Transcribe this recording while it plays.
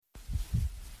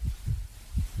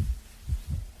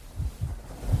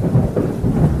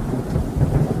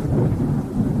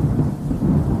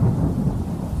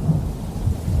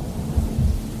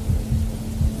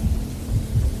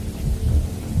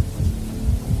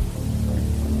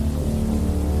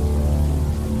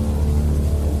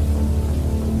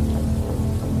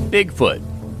Bigfoot,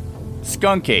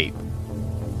 skunk ape,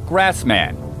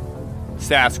 grassman,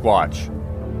 Sasquatch.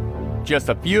 Just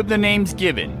a few of the names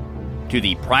given to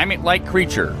the primate-like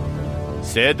creature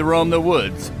said to roam the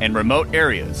woods and remote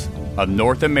areas of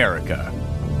North America.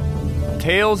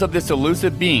 Tales of this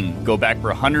elusive being go back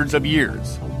for hundreds of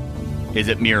years. Is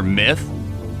it mere myth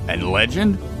and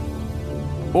legend?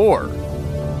 Or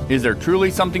is there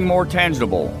truly something more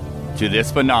tangible to this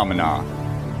phenomena?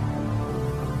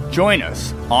 Join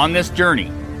us on this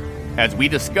journey as we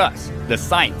discuss the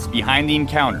science behind the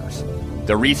encounters,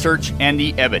 the research, and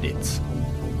the evidence,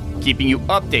 keeping you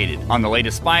updated on the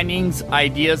latest findings,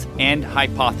 ideas, and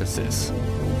hypotheses.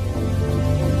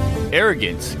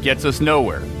 Arrogance gets us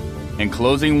nowhere, and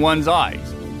closing one's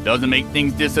eyes doesn't make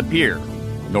things disappear,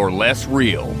 nor less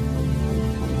real.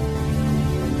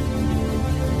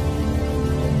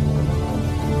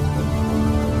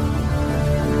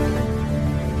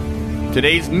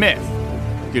 Today's myth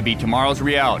could be tomorrow's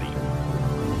reality.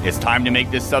 It's time to make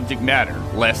this subject matter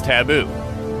less taboo.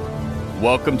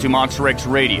 Welcome to Monster X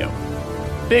Radio.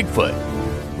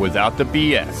 Bigfoot without the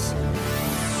BS.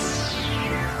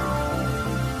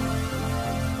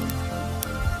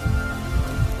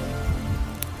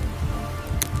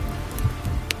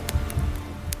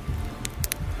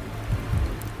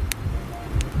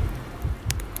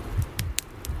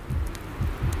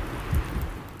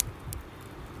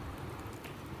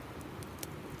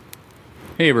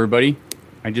 Hey everybody,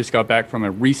 I just got back from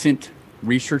a recent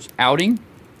research outing,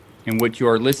 and what you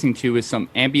are listening to is some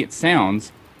ambient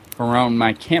sounds from around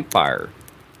my campfire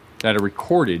that are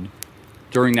recorded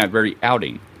during that very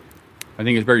outing. I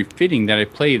think it's very fitting that I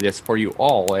play this for you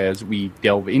all as we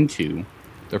delve into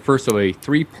the first of a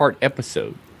 3-part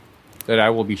episode that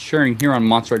I will be sharing here on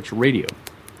Monster X Radio.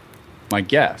 My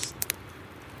guest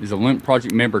is a Limp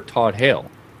Project member Todd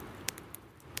Hale.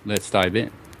 Let's dive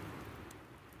in.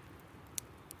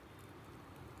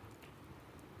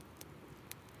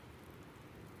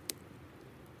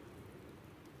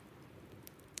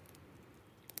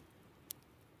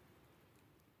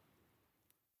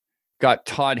 Got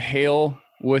Todd Hale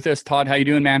with us. Todd, how you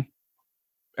doing, man?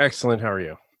 Excellent. How are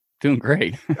you? Doing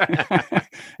great.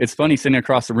 It's funny sitting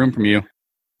across the room from you.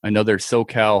 Another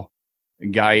SoCal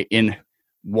guy in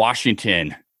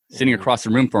Washington sitting across the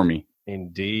room from me.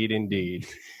 Indeed, indeed.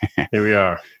 Here we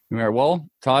are. Well,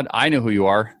 Todd, I know who you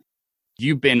are.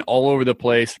 You've been all over the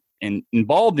place and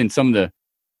involved in some of the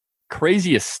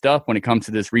craziest stuff when it comes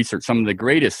to this research. Some of the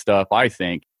greatest stuff, I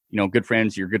think. You know, you're good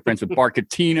friends with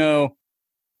Barcatino.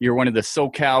 You're one of the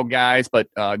SoCal guys, but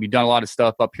you've done a lot of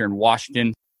stuff up here in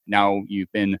Washington. Now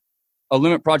you've been a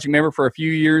Limit Project member for a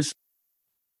few years.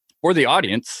 For the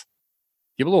audience,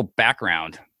 give a little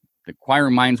background. The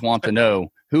inquiring minds want to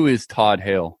know, who is Todd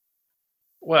Hale?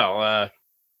 Well,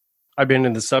 I've been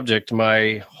in the subject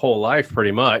my whole life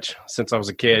pretty much since I was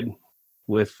a kid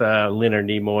with Leonard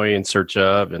Nimoy in Search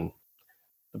of and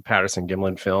the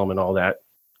Patterson-Gimlin film and all that,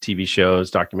 TV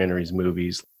shows, documentaries,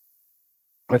 movies.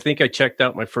 I think I checked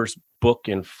out my first book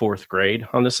in 4th grade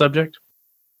on the subject,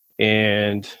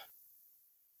 and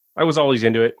I was always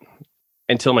into it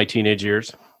until my teenage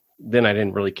years. Then I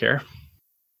didn't really care.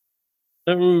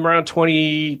 Around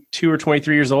 22 or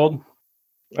 23 years old,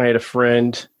 I had a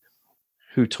friend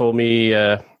who told me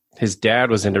his dad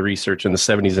was into research in the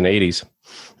 70s and 80s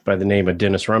by the name of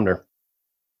Dennis Rumner.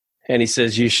 And he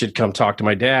says, you should come talk to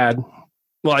my dad.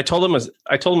 Well, I told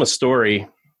him a story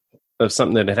of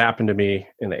something that had happened to me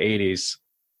in the 80s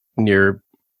near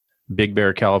Big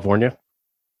Bear, California.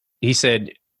 He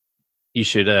said, you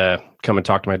should come and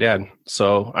talk to my dad.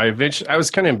 So I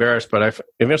was kind of embarrassed, but I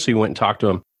eventually went and talked to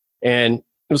him. And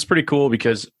it was pretty cool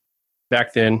because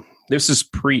back then, this is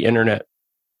pre-internet.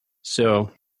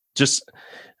 So just,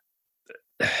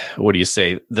 what do you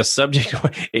say? The subject,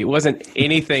 it wasn't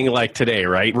anything like today,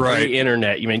 right? Right.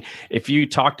 Pre-internet. I mean, if you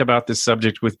talked about this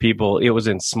subject with people, it was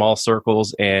in small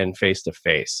circles and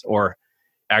face-to-face, or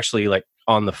actually like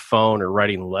on the phone or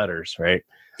writing letters, right?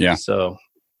 Yeah. So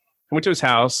I went to his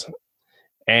house,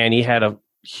 and he had a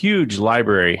huge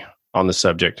library on the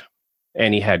subject,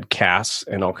 and he had casts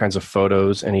and all kinds of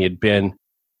photos, and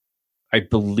I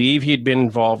believe he'd been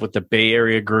involved with the Bay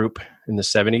Area group in the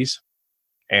 70s,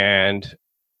 and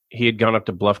he had gone up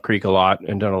to Bluff Creek a lot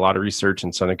and done a lot of research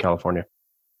in Southern California.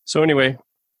 So anyway,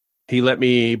 he let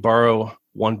me borrow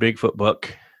one Bigfoot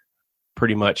book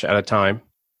pretty much at a time.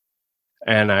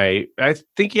 And I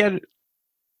think he had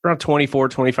around 24,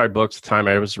 25 books at the time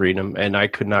I was reading them, and I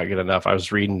could not get enough. I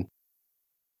was reading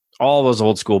all those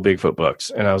old school Bigfoot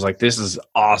books, and I was like, this is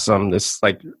awesome. This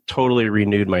like totally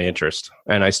renewed my interest.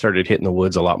 And I started hitting the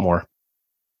woods a lot more.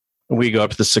 We go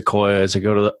up to the Sequoias, I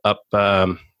go to up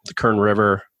the Kern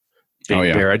River,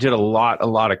 Big Bear. I did a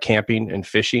lot of camping and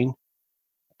fishing,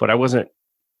 but I wasn't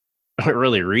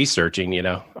really researching,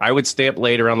 I would stay up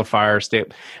late around the fire,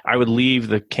 I would leave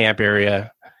the camp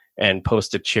area and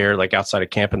post a chair like outside of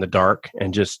camp in the dark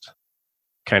and just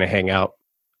kind of hang out,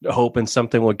 hoping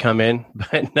something would come in,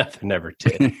 but nothing ever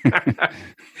did.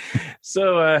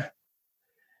 So,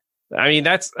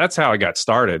 that's how I got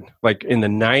started. Like in the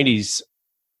 90s,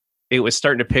 it was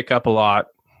starting to pick up a lot.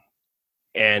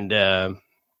 And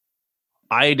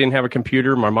I didn't have a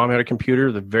computer. My mom had a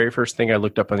computer. The very first thing I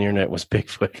looked up on the internet was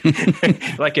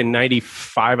Bigfoot, like in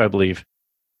 95, I believe.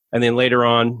 And then later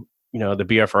on, the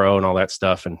BFRO and all that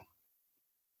stuff. And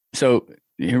so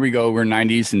here we go. We're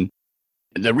 90s and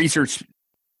the research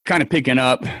kind of picking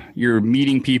up. You're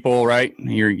meeting people, right?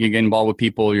 You're getting involved with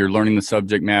people. You're learning the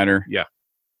subject matter. Yeah.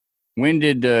 When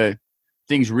did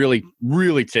things really,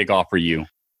 really take off for you?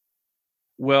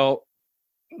 Well,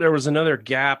 there was another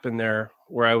gap in there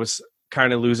where I was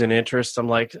kind of losing interest. I'm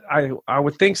like, I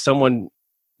would think someone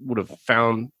would have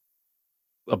found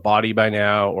a body by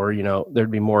now, or, there'd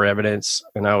be more evidence.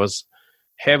 And I was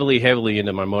heavily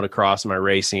into my motocross and my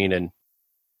racing. And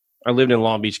I lived in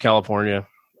Long Beach, California.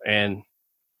 And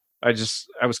I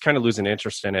was kind of losing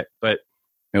interest in it, but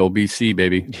LBC,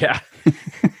 baby. Yeah.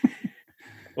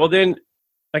 Well, then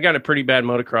I got a pretty bad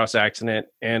motocross accident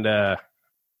and I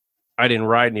didn't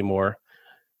ride anymore.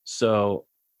 So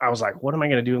I was like, what am I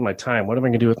going to do with my time?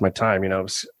 I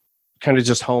was kind of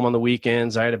just home on the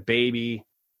weekends. I had a baby.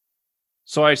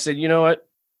 So I said, you know what?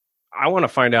 I want to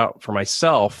find out for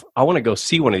myself. I want to go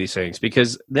see one of these things,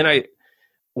 because then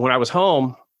when I was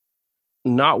home,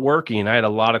 not working, I had a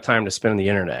lot of time to spend on the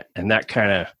internet, and that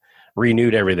kind of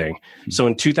renewed everything. Mm-hmm. So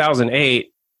in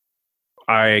 2008,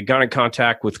 I got in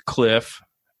contact with Cliff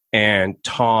and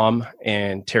Tom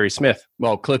and Terry Smith.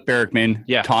 Well, Cliff Barrickman,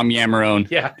 Tom Yamarone,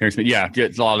 Terry Smith. Yeah, a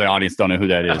lot of the audience don't know who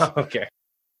that is. Okay.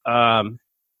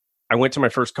 I went to my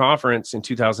first conference in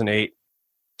 2008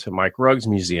 to Mike Rugg's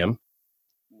museum.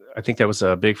 I think that was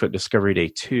a Bigfoot Discovery Day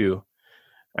 2.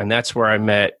 And that's where I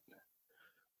met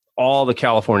all the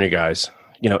California guys,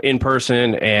 in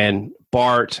person, and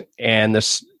Bart and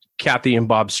this Kathy and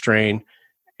Bob Strain,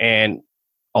 and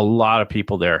a lot of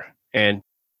people there. And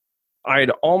I had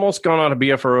almost gone on a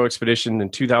BFRO expedition in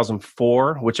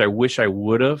 2004, which I wish I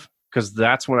would have, because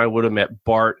that's when I would have met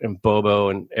Bart and Bobo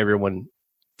and everyone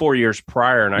 4 years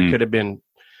prior, and I could have been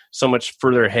so much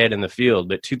further ahead in the field.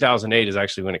 But 2008 is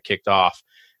actually when it kicked off.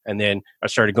 And then I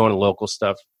started going to local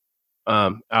stuff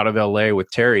out of LA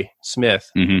with Terry Smith.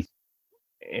 Mm-hmm.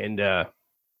 And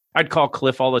I'd call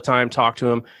Cliff all the time, talk to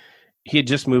him. He had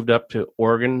just moved up to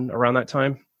Oregon around that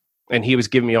time, and he was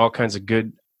giving me all kinds of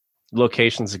good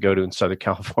locations to go to in Southern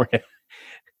California.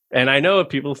 And I know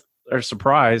people are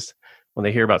surprised when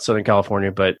they hear about Southern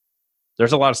California, but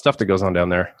there's a lot of stuff that goes on down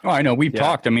there. Oh, I know. We've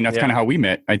talked. I mean, that's kind of how we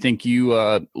met. I think you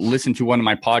listened to one of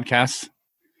my podcasts,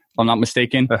 if I'm not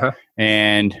mistaken,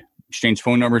 and exchanged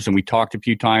phone numbers, and we talked a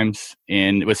few times.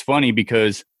 And it was funny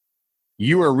because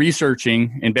you were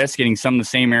researching, investigating some of the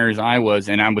same areas I was,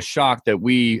 and I was shocked that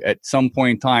we, at some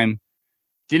point in time,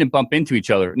 didn't bump into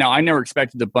each other. Now, I never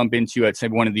expected to bump into, at say,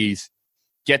 one of these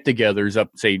get-togethers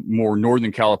up, say, more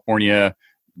Northern California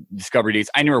Discovery Days.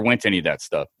 I never went to any of that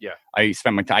stuff. Yeah, I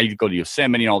spent my time. I used to go to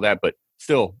Yosemite and all that, but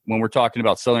still, when we're talking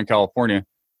about Southern California,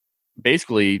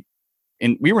 basically,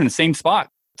 and we were in the same spot,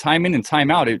 time in and time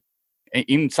out.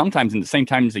 Even sometimes in the same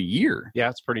times a year. Yeah,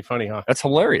 it's pretty funny, huh? That's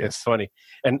hilarious. It's funny.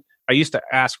 And I used to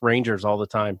ask rangers all the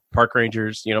time, park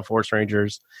rangers, forest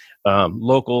rangers,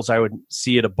 locals I would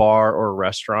see at a bar or a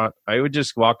restaurant. I would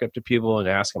just walk up to people and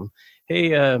ask them,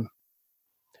 hey,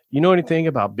 you know anything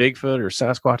about Bigfoot or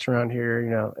Sasquatch around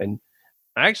here? And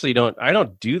I actually don't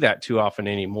do that too often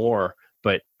anymore,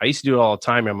 but I used to do it all the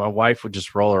time. And my wife would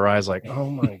just roll her eyes like, oh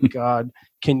my God,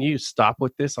 can you stop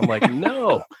with this? I'm like,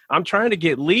 no, I'm trying to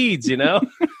get leads,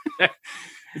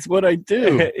 It's what I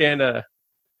do. And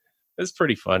it's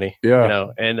pretty funny. Yeah.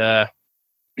 And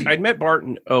I'd met Bart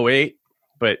in 2008,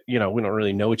 but we don't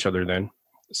really know each other then.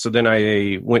 So then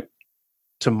I went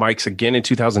to Mike's again in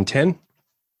 2010,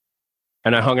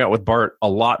 and I hung out with Bart a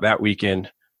lot that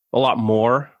weekend, a lot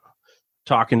more,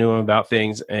 talking to him about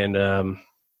things, and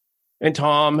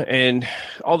Tom and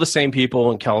all the same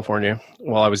people in California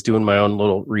while I was doing my own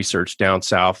little research down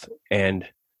south. And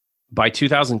by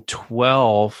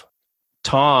 2012,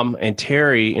 Tom and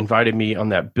Terry invited me on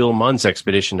that Bill Munn's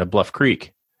expedition to Bluff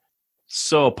Creek.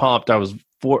 So pumped. I was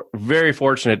very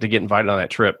fortunate to get invited on that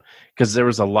trip, because there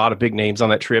was a lot of big names on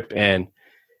that trip, and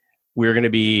we were going to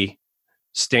be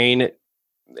staying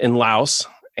in Laos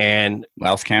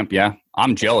Camp. Yeah.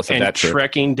 I'm jealous of that trip.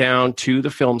 Trekking down to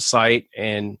the film site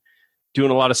and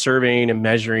doing a lot of surveying and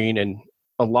measuring, and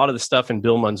a lot of the stuff in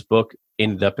Bill Munn's book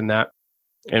ended up in that.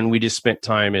 And we just spent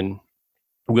time in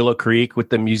Willow Creek with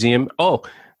the museum. Oh,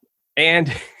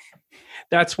 and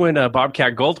that's when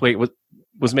Bobcat Goldthwait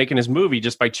was making his movie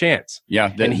just by chance.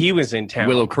 Yeah. And he was in town.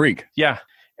 Willow Creek. Yeah.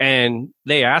 And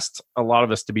they asked a lot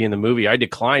of us to be in the movie. I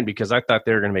declined because I thought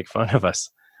they were going to make fun of us.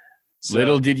 So,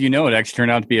 little did you know, it actually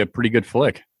turned out to be a pretty good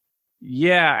flick.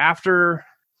 Yeah. After,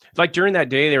 like during that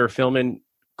day, they were filming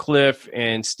Cliff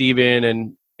and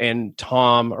Steven and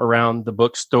Tom around the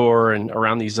bookstore and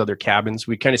around these other cabins.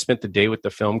 We kind of spent the day with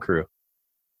the film crew.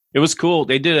 It was cool.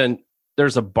 They did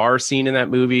there's a bar scene in that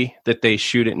movie that they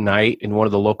shoot at night in one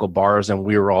of the local bars, and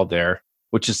we were all there,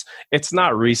 which is, it's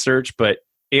not research, but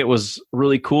it was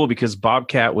really cool because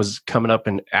Bobcat was coming up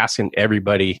and asking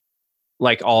everybody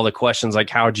like all the questions, like,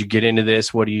 how'd you get into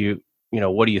this? What do you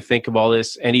think of all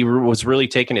this? And he was really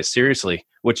taking it seriously,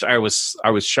 which I was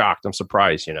shocked. I'm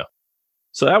surprised,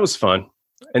 So that was fun.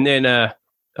 And then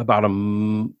about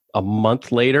a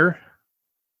month later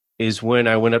is when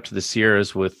I went up to the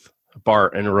Sierras with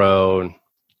Bart and Roe and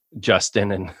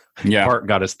Justin, and Bart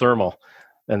got his thermal.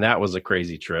 And that was a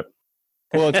crazy trip.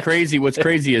 Well, it's crazy. What's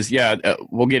crazy is,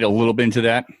 we'll get a little bit into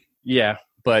that. Yeah.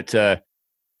 But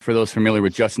for those familiar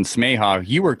with Justin Smeha,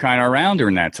 you were kind of around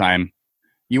during that time.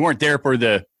 You weren't there for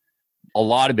a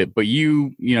lot of it, but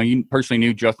you personally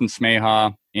knew Justin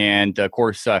Smeha. And of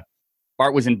course,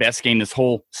 Bart was investigating this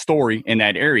whole story in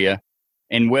that area.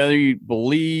 And whether you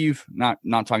believe, not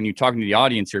talking to you, talking to the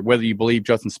audience here, whether you believe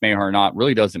Justin Smeha or not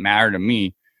really doesn't matter to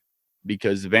me,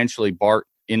 because eventually Bart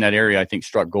in that area, I think,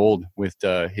 struck gold with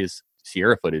his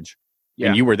Sierra footage. Yeah.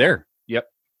 And you were there. Yep.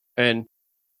 And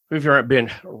we've been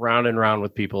round and round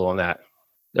with people on that.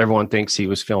 Everyone thinks he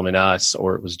was filming us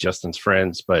or it was Justin's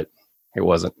friends, but it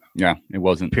wasn't. Yeah, it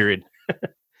wasn't. Period.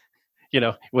 He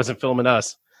wasn't filming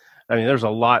us. I mean, there's a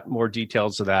lot more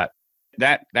details to that.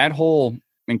 That whole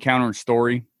encounter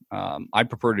story, I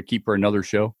prefer to keep for another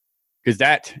show, because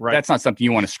that's not something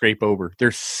you want to scrape over.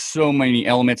 There's so many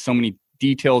elements, so many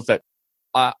details that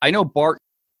I know Bart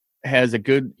has a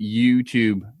good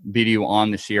YouTube video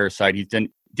on the Sierra side. He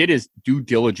did his due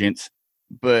diligence,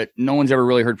 but no one's ever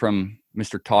really heard from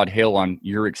Mr. Todd Hale on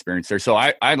your experience there. So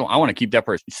I want to keep that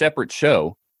for a separate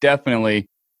show. Definitely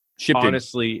shipped.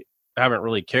 Honestly, I haven't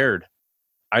really cared.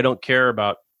 I don't care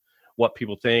about what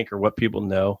people think or what people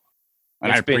know.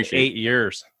 And it's been 8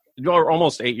 years, or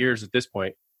almost 8 years at this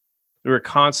point. We were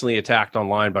constantly attacked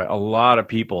online by a lot of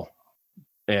people,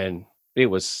 and it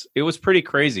was pretty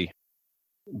crazy.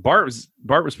 Bart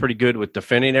was pretty good with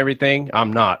defending everything.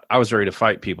 I'm not. I was ready to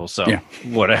fight people, so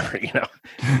whatever,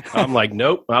 I'm like,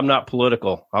 nope, I'm not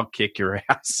political. I'll kick your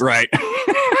ass. Right.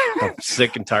 I'm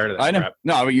sick and tired of that crap.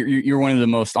 No, you're one of the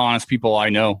most honest people I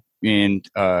know, and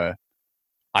I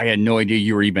had no idea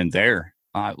you were even there.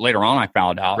 Later on, I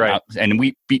found out, right. And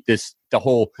we beat the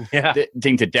whole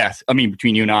thing to death. I mean,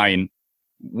 between you and I. And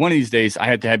one of these days, I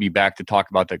had to have you back to talk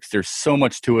about that, because there's so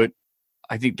much to it.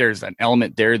 I think there's an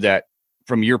element there that,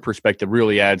 from your perspective,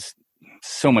 really adds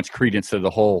so much credence to the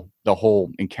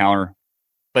whole encounter.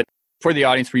 But for the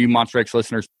audience, for you Monster X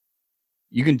listeners,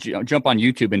 you can jump on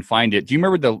YouTube and find it. Do you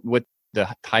remember what the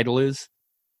title is?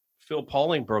 Phil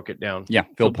Pauling broke it down. Yeah,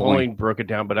 Phil Pauling broke it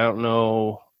down, but I don't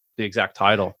know the exact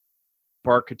title.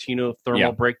 Bart Catino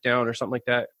thermal breakdown or something like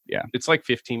that. Yeah. It's like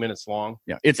 15 minutes long.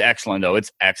 Yeah. It's excellent, though.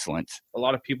 It's excellent. A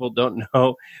lot of people don't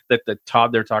know that the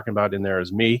Todd they're talking about in there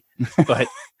is me, but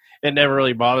it never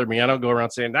really bothered me. I don't go around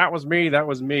saying, that was me.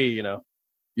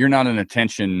 You're not an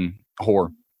attention whore.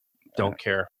 Don't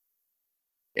care.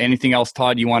 Anything else,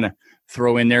 Todd, you want to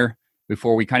throw in there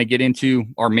before we kind of get into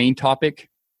our main topic?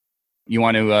 You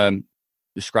want to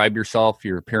describe yourself,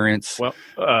 your appearance?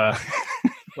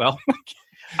 Well,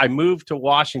 I moved to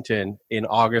Washington in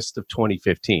August of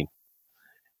 2015.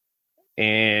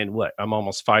 And I'm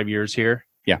almost 5 years here.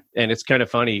 Yeah. And it's kind of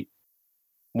funny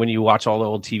when you watch all the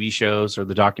old TV shows or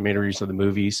the documentaries or the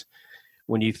movies.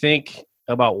 When you think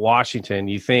about Washington,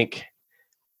 you think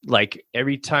like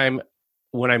every time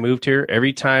when I moved here,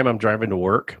 every time I'm driving to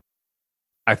work,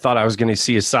 I thought I was going to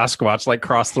see a Sasquatch like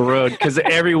cross the road, because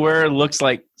everywhere looks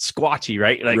like squatchy,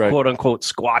 right? Like quote unquote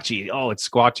squatchy. Oh, it's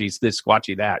squatchy. It's this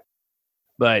squatchy, that.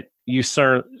 But you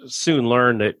soon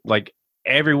learn that like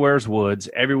everywhere's woods,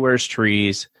 everywhere's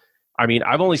trees. I mean,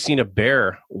 I've only seen a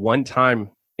bear one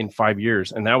time in 5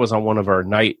 years, and that was on one of our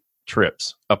night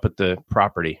trips up at the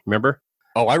property. Remember?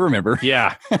 Oh, I remember.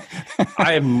 Yeah.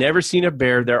 I have never seen a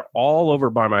bear. They're all over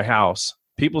by my house.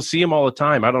 People see them all the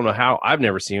time. I don't know how. I've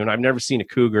never seen one. I've never seen a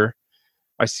cougar.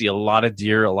 I see a lot of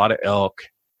deer, a lot of elk,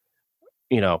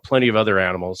 plenty of other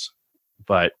animals.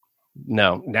 But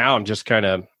no, now I'm just kind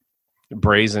of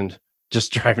brazened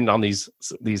just driving on these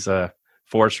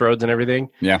forest roads and everything.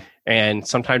 Yeah. And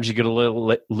sometimes you get a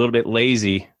little bit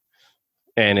lazy,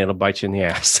 and it'll bite you in the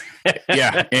ass.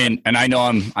 Yeah, and I know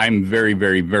I'm very,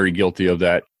 very, very guilty of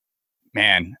that.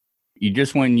 Man,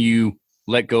 when you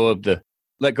let go of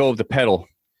the pedal,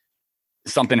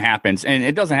 something happens, and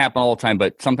it doesn't happen all the time,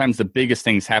 but sometimes the biggest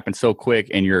things happen so quick,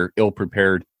 and you're ill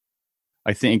prepared.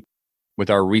 I think with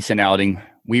our recent outing,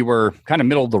 we were kind of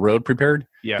middle of the road prepared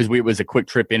because it was a quick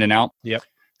trip in and out. Yep.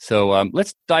 So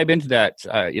let's dive into that.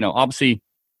 Obviously,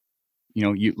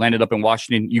 you landed up in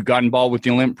Washington. You got involved with the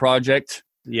Olymp project.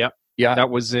 Yep. Yeah. That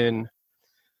was in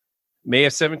May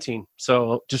of 17.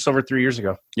 So just over 3 years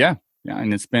ago. Yeah. Yeah.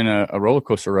 And it's been a roller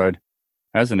coaster ride,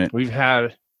 hasn't it? We've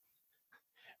had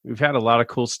a lot of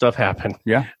cool stuff happen.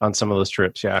 Yeah. On some of those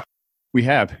trips. Yeah. We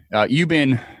have. You've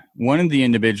been one of the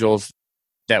individuals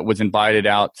that was invited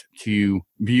out to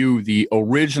view the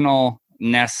original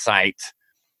nest site.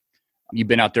 You've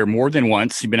been out there more than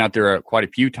once. You've been out there quite a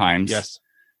few times. Yes.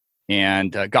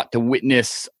 And got to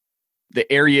witness the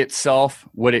area itself,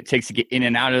 what it takes to get in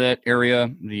and out of that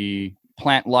area, the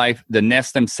plant life, the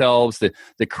nests themselves,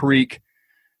 the creek.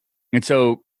 And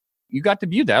so you got to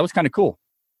view that. It was kind of cool.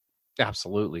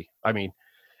 Absolutely. I mean,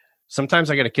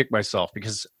 sometimes I got to kick myself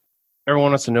because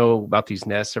everyone wants to know about these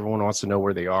nests. Everyone wants to know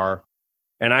where they are.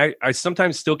 And I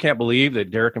sometimes still can't believe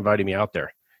that Derek invited me out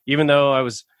there, even though I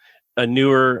was a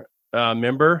newer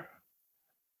member.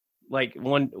 Like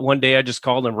one day I just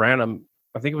called him random.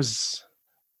 I think it was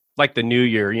like the new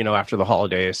year, after the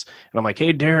holidays. And I'm like,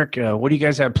 hey, Derek, what do you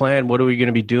guys have planned? What are we going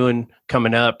to be doing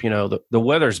coming up? The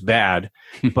weather's bad,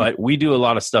 but we do a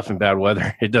lot of stuff in bad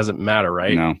weather. It doesn't matter,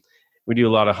 right? No. We do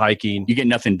a lot of hiking. You get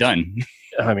nothing done.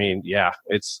 I mean, yeah,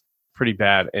 it's pretty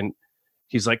bad. And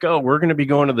he's like, oh, we're going to be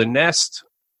going to the nest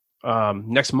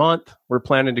next month. We're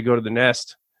planning to go to the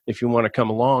nest. If you want to come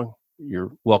along,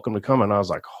 you're welcome to come. And I was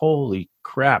like, holy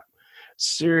crap.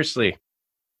 Seriously.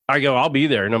 I go, I'll be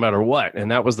there no matter what.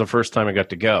 And that was the first time I got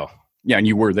to go. Yeah. And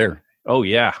you were there. Oh,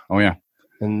 yeah. Oh, yeah.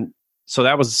 And so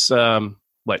that was,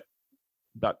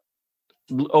 about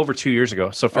over 2 years ago.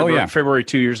 So February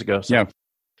 2 years ago. So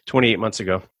 28 months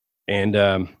ago. And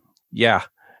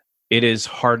it is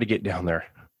hard to get down there.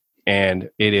 And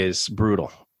it is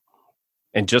brutal.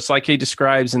 And just like he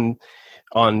describes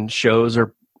on shows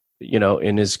or,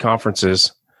 in his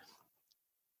conferences,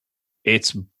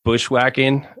 it's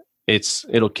bushwhacking.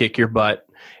 It'll kick your butt,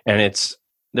 and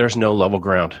there's no level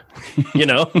ground.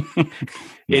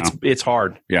 It's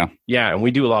hard. Yeah. Yeah. And we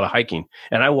do a lot of hiking,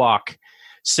 and I walk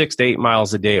 6 to 8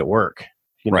 miles a day at work,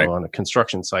 on a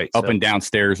construction site. Up and down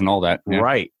stairs and all that. Yeah.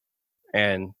 Right.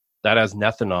 And that has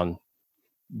nothing on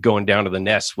going down to the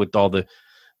nest with all the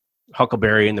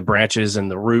huckleberry and the branches and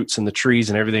the roots and the trees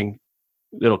and everything.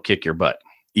 It'll kick your butt.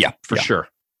 Yeah, for sure.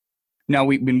 Now,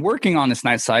 we've been working on this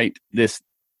nest site, this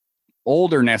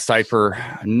older nest site, for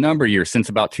a number of years, since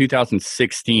about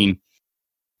 2016.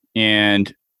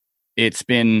 And it's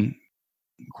been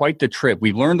quite the trip.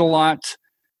 We've learned a lot.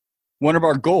 One of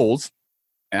our goals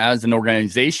as an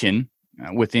organization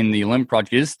within the Olymp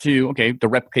project is to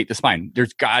replicate the spine.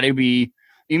 There's got to be,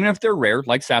 even if they're rare,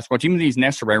 like Sasquatch, even these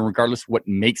nests are rare, regardless of what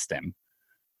makes them,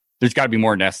 there's got to be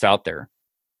more nests out there.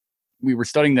 We were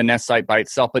studying the nest site by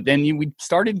itself, but then we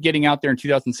started getting out there in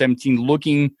 2017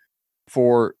 looking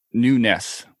for new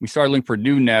nests. We started looking for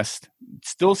new nests,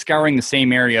 still scouring the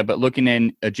same area, but looking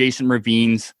in adjacent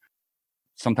ravines,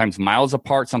 sometimes miles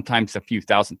apart, sometimes a few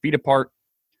thousand feet apart.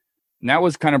 And that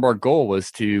was kind of our goal, was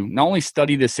to not only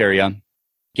study this area,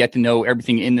 get to know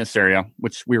everything in this area,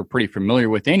 which we were pretty familiar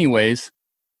with anyways,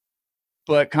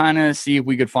 but kind of see if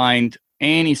we could find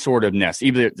any sort of nest,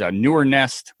 either a newer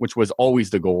nest, which was always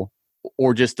the goal,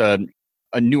 or just a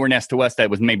newer nest to us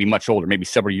that was maybe much older, maybe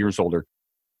several years older.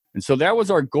 And so that was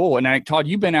our goal. And Todd,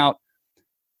 you've been out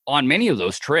on many of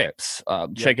those trips,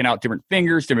 checking out different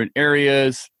fingers, different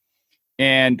areas.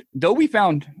 And though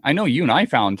I know you and I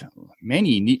found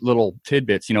many neat little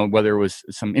tidbits, whether it was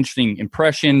some interesting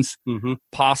impressions,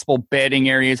 possible bedding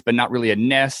areas, but not really a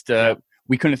nest.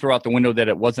 We couldn't throw out the window that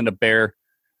it wasn't a bear.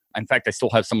 In fact, I still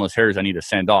have some of those hairs I need to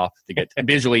send off to get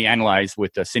visually analyzed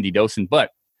with Cindy Dosen.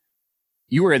 But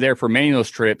you were there for many of those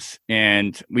trips,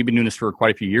 and we've been doing this for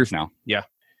quite a few years now. Yeah.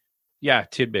 Yeah,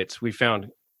 tidbits. We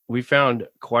found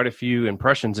quite a few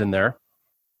impressions in there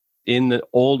in the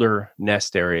older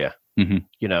nest area.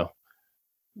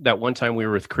 That one time we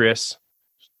were with Chris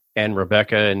and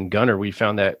Rebecca and Gunnar, we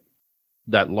found that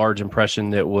large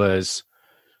impression that was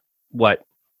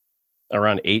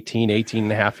around 18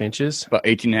 and a half inches. About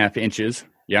 18 and a half inches.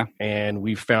 Yeah. And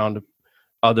we found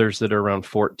others that are around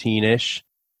 14-ish.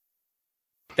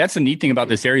 That's the neat thing about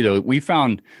this area, though.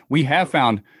 We have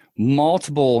found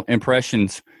multiple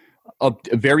impressions of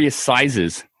various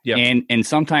sizes. Yeah. And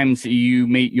sometimes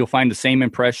you'll find the same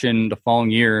impression the following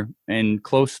year in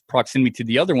close proximity to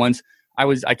the other ones.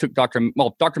 I took Dr.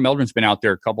 Meldron's been out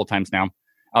there a couple of times now,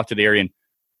 out to the area. And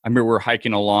I remember we were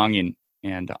hiking along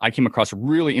and I came across a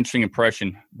really interesting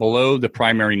impression below the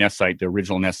primary nest site, the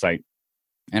original nest site.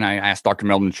 And I asked Dr.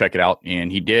 Meldron to check it out,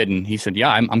 and he did. And he said, yeah,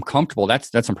 I'm comfortable.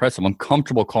 That's impressive. I'm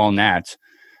comfortable calling that,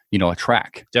 a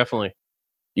track. Definitely.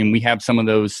 And we have some of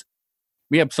those.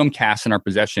 We have some casts in our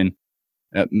possession.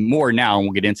 More now, and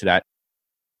we'll get into that.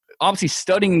 Obviously,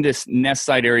 studying this nest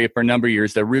site area for a number of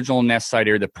years, the original nest site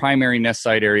area, the primary nest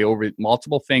site area over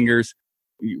multiple fingers,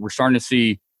 we're starting to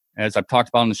see, as I've talked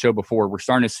about on the show before, we're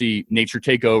starting to see nature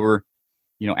take over.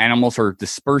 Animals are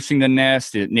dispersing the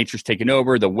nest. Nature's taking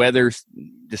over. The weather's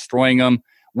destroying them.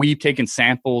 We've taken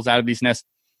samples out of these nests.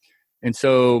 And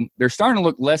so they're starting to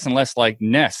look less and less like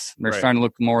nests. They're starting to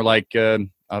look more like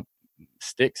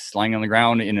sticks lying on the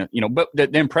ground but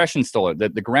the impressions still, the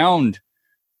ground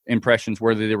impressions,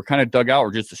 whether they were kind of dug out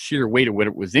or just the sheer weight of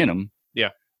what was in them. Yeah.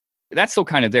 That's still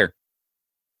kind of there.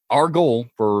 Our goal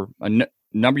for a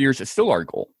number of years, it's still our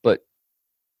goal, but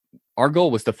our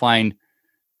goal was to find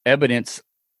evidence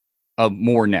of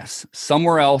more nests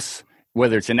somewhere else,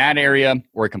 whether it's in that area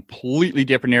or a completely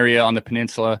different area on the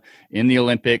peninsula, in the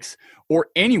Olympics, or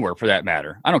anywhere for that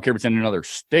matter. I don't care if it's in another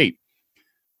state.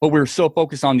 But we were so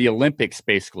focused on the Olympics,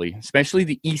 basically, especially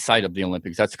the east side of the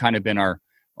Olympics. That's kind of been our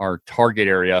target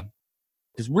area.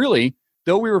 Because really,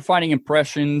 though we were finding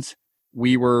impressions,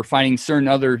 we were finding certain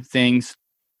other things,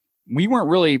 we weren't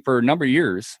really, for a number of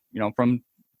years, from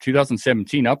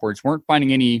 2017 upwards, weren't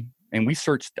finding any. And we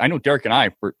searched, I know Derek and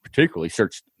I particularly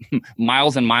searched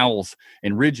miles and miles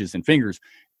and ridges and fingers,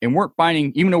 and weren't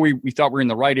finding, even though we thought we were in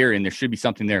the right area and there should be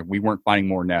something there, we weren't finding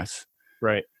more nests.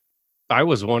 Right. I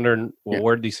was wondering,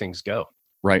 where did these things go?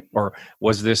 Right. Or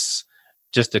was this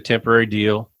just a temporary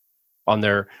deal on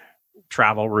their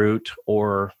travel route?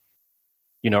 Or,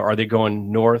 are they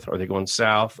going north? Are they going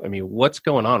south? I mean, what's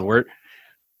going on?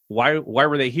 Why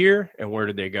were they here and where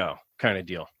did they go? Kind of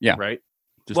deal. Yeah. Right.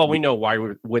 We know why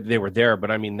they were there,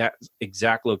 but I mean, that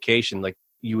exact location, like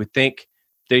you would think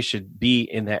they should be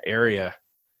in that area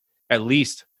at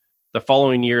least the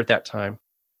following year at that time.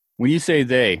 When you say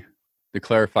they, to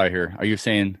clarify here, are you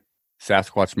saying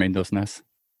Sasquatch made those nests?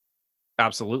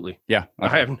 Absolutely. Yeah.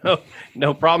 Okay. I have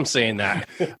no problem saying that.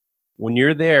 When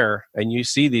you're there and you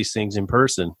see these things in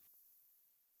person,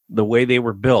 the way they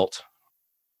were built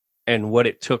and what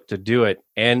it took to do it,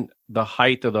 and the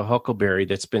height of the huckleberry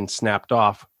that's been snapped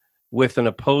off with an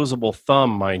opposable thumb,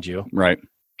 mind you. Right.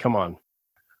 Come on.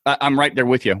 I'm right there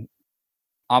with you.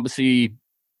 Obviously,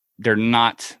 they're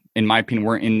not, in my opinion,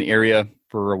 weren't in the area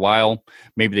for a while.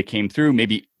 Maybe they came through.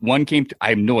 Maybe one came through. I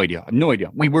have no idea.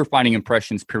 We were finding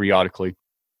impressions periodically.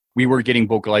 We were getting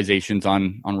vocalizations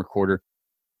on recorder.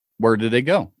 Where did they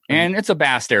go? And it's a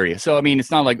vast area. So, I mean,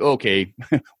 it's not like, okay,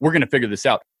 we're going to figure this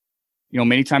out.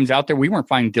 Many times out there, we weren't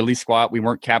finding diddly squat. We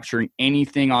weren't capturing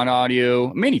anything on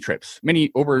audio. Many trips,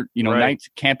 nights,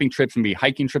 camping trips, and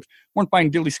hiking trips, weren't finding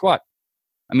diddly squat.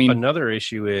 I mean, another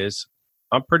issue is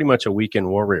I'm pretty much a weekend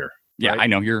warrior. Yeah, right? I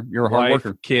know. You're a hard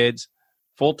worker. Kids,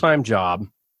 full-time job.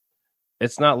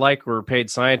 It's not like we're paid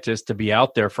scientists to be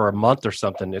out there for a month or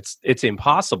something. It's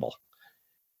impossible.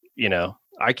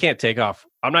 I can't take off.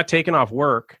 I'm not taking off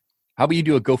work. How about you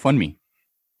do a GoFundMe?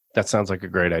 That sounds like a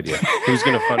great idea. Who's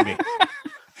going to fund me?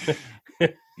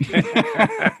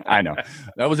 I know.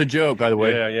 That was a joke, by the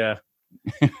way. Yeah.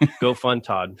 Go fund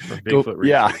Todd for Bigfoot research.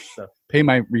 Yeah. So. Pay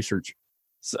my research.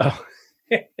 So,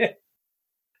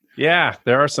 yeah,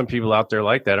 there are some people out there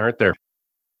like that, aren't there?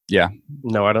 Yeah.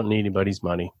 No, I don't need anybody's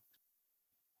money.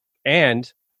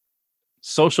 And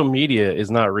social media is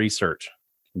not research.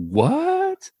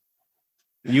 What?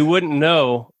 You wouldn't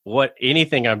know what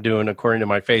anything I'm doing according to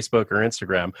my Facebook or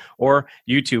Instagram or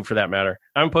YouTube for that matter.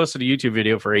 I haven't posted a YouTube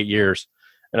video for 8 years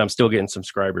and I'm still getting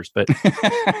subscribers, but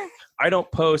I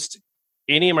don't post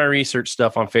any of my research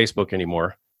stuff on Facebook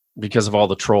anymore because of all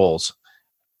the trolls.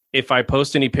 If I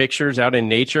post any pictures out in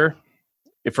nature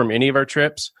from any of our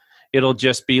trips, it'll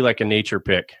just be like a nature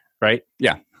pic, right?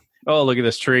 Yeah. Oh, look at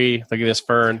this tree. Look at this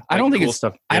fern. I don't think cool it's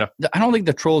stuff. I don't think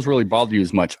the trolls really bother you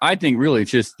as much. I think really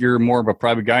it's just you're more of a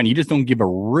private guy and you just don't give a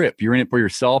rip. You're in it for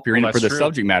yourself. You're in it for the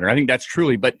subject matter. I think that's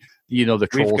truly, but the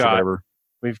trolls or whatever.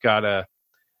 We've got a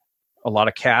lot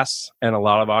of casts and a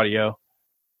lot of audio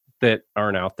that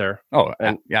aren't out there. Oh,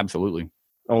 and absolutely.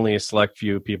 Only a select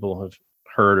few people have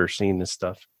heard or seen this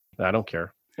stuff. I don't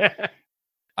care.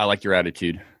 I like your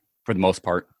attitude for the most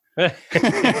part.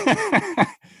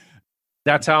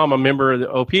 That's how I'm a member of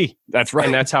the OP. That's right.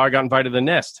 And that's how I got invited to the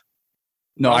nest.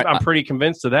 No, I'm pretty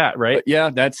convinced of that, right?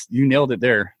 Yeah, you nailed it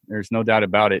there. There's no doubt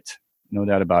about it. No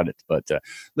doubt about it. But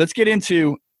let's get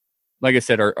into, like I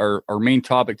said, our main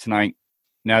topic tonight.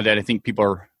 Now that I think people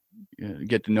are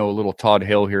get to know a little Todd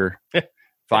Hale here,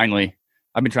 finally.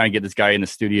 I've been trying to get this guy in the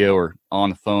studio or on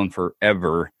the phone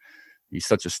forever. He's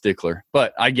such a stickler,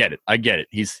 but I get it.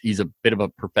 He's a bit of a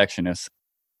perfectionist.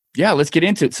 Yeah, let's get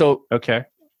into it. So, okay.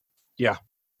 Yeah.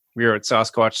 We were at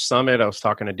Sasquatch Summit. I was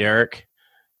talking to Derek,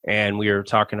 and we were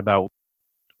talking about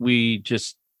we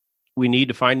need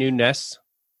to find new nests.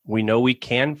 We know we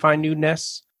can find new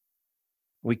nests.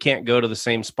 We can't go to the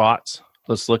same spots.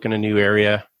 Let's look in a new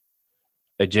area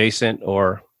adjacent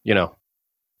or,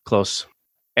 close.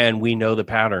 And we know the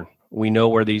pattern. We know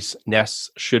where these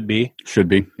nests should be.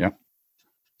 Yeah.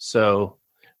 So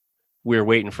we're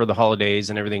waiting for the holidays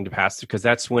and everything to pass through, because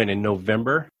that's when in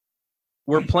November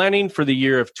we're planning for the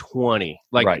year of 20.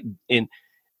 Like right. In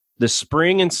the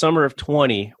spring and summer of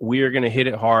 20, we are going to hit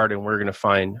it hard and we're going to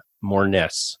find more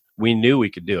nests. We knew we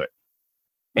could do it.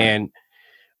 Right. And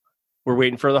we're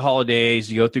waiting for the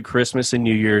holidays. You go through Christmas and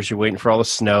New Year's, you're waiting for all the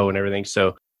snow and everything.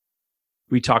 So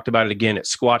we talked about it again at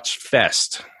Squatch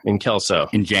Fest in Kelso.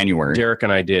 In January. Derek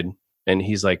and I did. And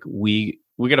he's like, we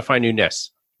got to find new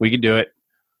nests. We can do it.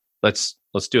 Let's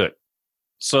do it.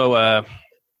 So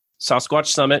Sasquatch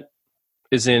Summit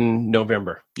is in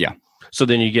November. Yeah. So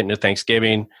then you get into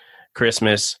Thanksgiving,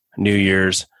 Christmas, New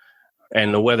Year's,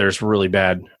 and the weather's really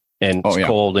bad and it's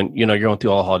cold, and you're going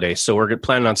through all the holidays. So we're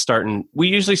planning on starting. We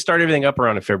usually start everything up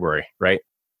around in February, right?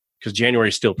 Because January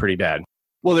is still pretty bad.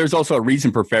 Well, there's also a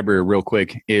reason for February, real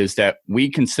quick, is that we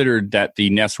considered that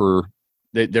the nests were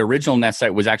the original nest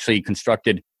site was actually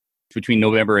constructed between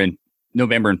November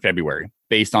and February,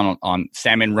 based on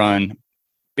salmon run,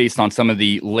 based on some of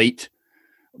the late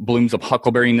blooms of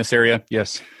huckleberry in this area.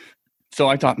 Yes. So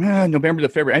I thought, November to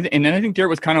February. And then I think Derek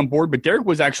was kind of on board, but Derek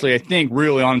was actually, I think,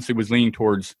 really honestly was leaning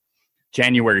towards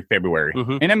January, February.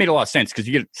 Mm-hmm. And that made a lot of sense because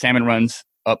you get salmon runs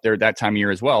up there at that time of year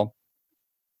as well.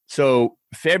 So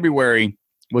February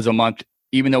was a month,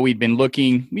 even though we'd been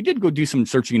looking, we did go do some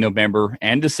searching in November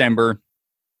and December,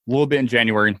 a little bit in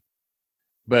January,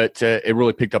 but it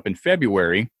really picked up in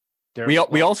February. We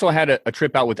also had a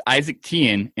trip out with Isaac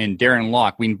Tien and Darren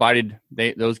Locke. We invited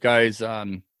those guys.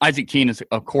 Isaac Tien is,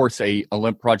 of course, a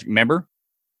Olymp Project member.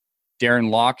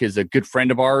 Darren Locke is a good friend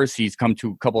of ours. He's come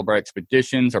to a couple of our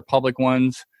expeditions, our public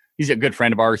ones. He's a good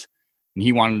friend of ours, and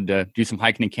he wanted to do some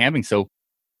hiking and camping. So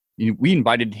we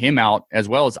invited him out, as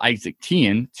well as Isaac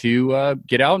Tien, to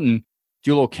get out and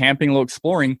do a little camping, a little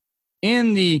exploring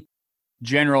in the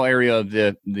general area of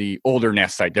the older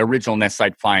nest site, the original nest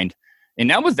site find. And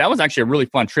that was actually a really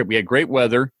fun trip. We had great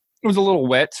weather. It was a little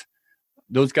wet.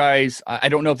 Those guys, I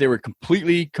don't know if they were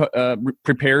completely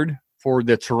prepared for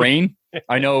the terrain.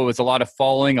 I know it was a lot of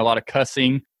falling, a lot of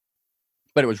cussing,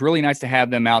 but it was really nice to have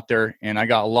them out there. And I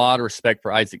got a lot of respect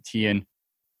for Isaac Tien.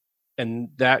 And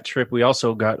that trip, we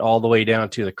also got all the way down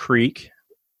to the creek.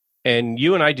 And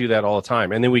you and I do that all the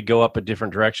time. And then we go up a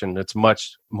different direction that's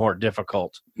much more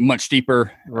difficult. Much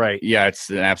steeper. Right. Yeah, it's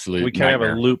an absolute We kind of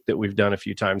have a loop that we've done a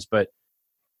few times. But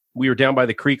we were down by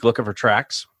the creek looking for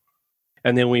tracks.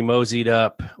 And then we moseyed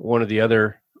up one of the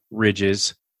other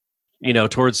ridges,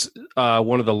 towards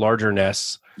one of the larger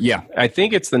nests. Yeah. I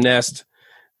think it's the nest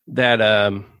that,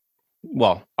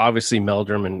 obviously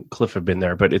Meldrum and Cliff have been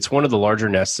there, but it's one of the larger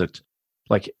nests that,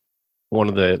 like, one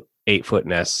of the 8-foot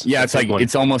nests. Yeah, it's like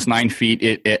it's almost 9 feet,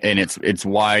 and it's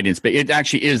wide. It's big. It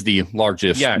actually is the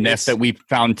largest nest that we've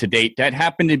found to date. That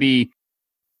happened to be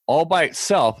all by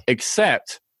itself,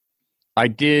 except I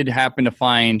did happen to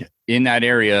find in that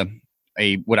area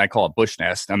what I call a bush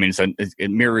nest. I mean, it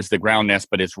mirrors the ground nest,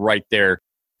 but it's right there.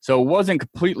 So it wasn't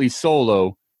completely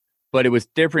solo, but it was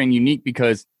different and unique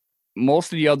because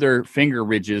most of the other finger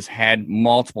ridges had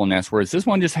multiple nests, whereas this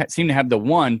one just seemed to have the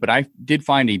one. But I did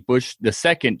find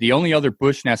the only other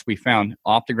bush nest we found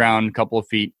off the ground, a couple of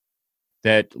feet,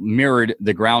 that mirrored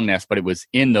the ground nest, but it was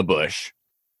in the bush.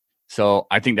 So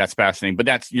I think that's fascinating.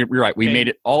 But you're right. We made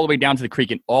it all the way down to the creek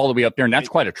and all the way up there, and that's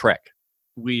quite a trek.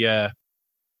 We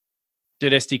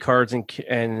did SD cards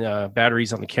and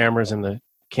batteries on the cameras in the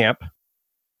camp.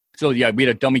 So yeah, we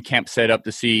had a dummy camp set up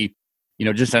to see,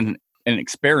 just an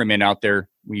experiment out there.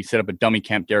 We set up a dummy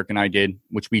camp, Derek and I did,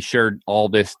 which we shared all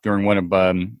this during one of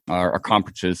our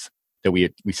conferences that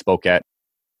we spoke at.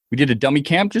 We did a dummy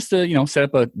camp just to, set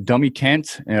up a dummy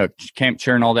tent, camp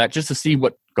chair and all that, just to see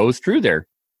what goes through there.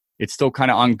 It's still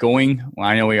kind of ongoing. Well,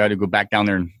 I know we got to go back down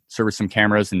there and service some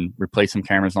cameras and replace some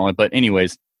cameras and all that. But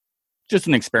anyways, just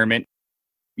an experiment.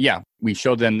 Yeah, we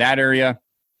showed them that area.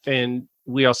 And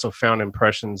we also found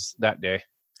impressions that day.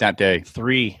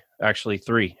 3. actually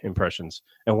 3 impressions.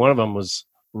 And one of them was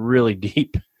really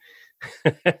deep.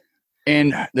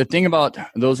 And the thing about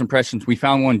those impressions, we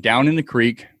found one down in the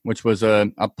creek, which was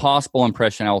a possible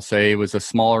impression, I'll say. It was a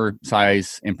smaller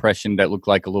size impression that looked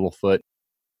like a little foot.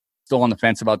 Still on the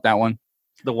fence about that one.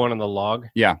 The one on the log?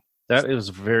 Yeah. That is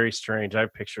very strange. I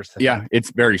have pictures of that. Yeah,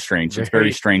 it's very strange. It's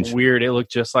very strange. Weird. It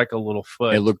looked just like a little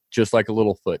foot. It looked just like a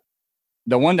little foot.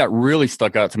 The one that really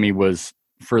stuck out to me was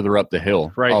further up the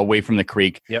hill, right, away from the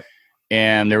creek. Yep.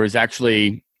 And there was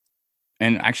definitely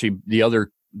the other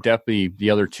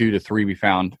 2 to 3 we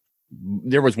found,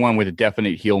 there was one with a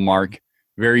definite heel mark,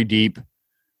 very deep,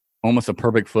 almost a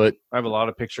perfect foot. I have a lot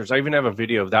of pictures. I even have a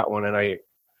video of that one, and I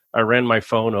ran my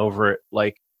phone over it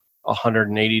like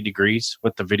 180 degrees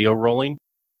with the video rolling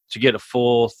to get a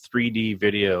full 3D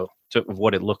video of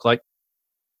what it looked like.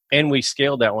 And we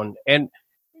scaled that one, and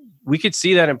we could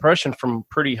see that impression from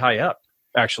pretty high up.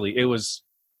 Actually, it was,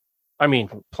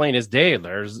 plain as day.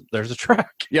 There's a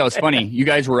track. Yeah, it was funny. You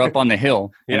guys were up on the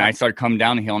hill, and I started coming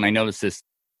down the hill, and I noticed this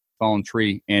fallen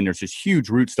tree, and there's this huge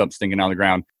root stump sticking out of the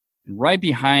ground. Right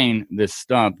behind this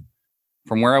stump,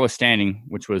 from where I was standing,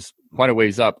 which was quite a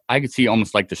ways up, I could see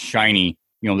almost like the shininess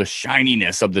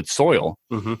of the soil.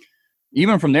 Mm-hmm.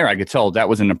 Even from there, I could tell that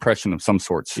was an impression of some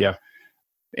sorts. Yeah.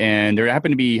 And there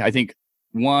happened to be, I think,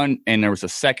 one, and there was a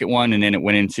second one, and then it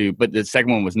went into, but the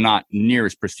second one was not near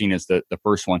as pristine as the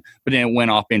first one, but then it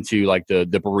went off into like the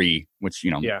debris, which,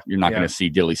 you're not going to see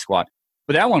dilly squat.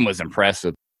 But that one was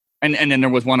impressive. And then there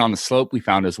was one on the slope we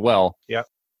found as well. Yeah.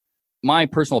 My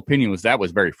personal opinion was that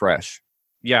was very fresh.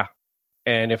 Yeah.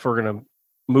 And if we're going to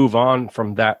move on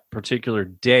from that particular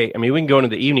day, we can go into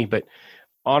the evening, but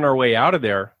on our way out of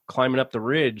there, climbing up the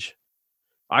ridge,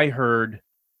 I heard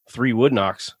 3 wood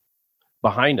knocks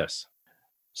behind us.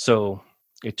 So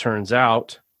it turns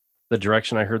out the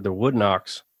direction I heard the wood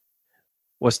knocks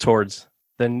was towards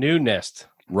the new nest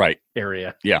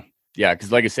area. Yeah. Yeah.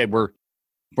 Because like I said, we're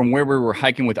from where we were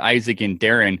hiking with Isaac and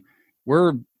Darren, we're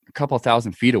a couple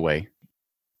 1,000 feet away.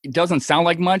 It doesn't sound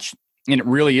like much, and it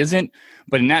really isn't.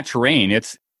 But in that terrain,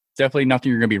 it's definitely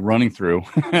nothing you're going to be running through,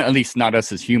 at least not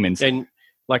us as humans. And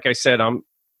like I said, I'm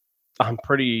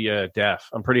pretty deaf.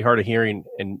 I'm pretty hard of hearing,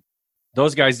 and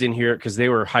those guys didn't hear it because they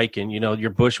were hiking, you're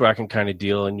bushwhacking kind of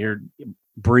deal, and you're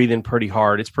breathing pretty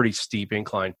hard. It's pretty steep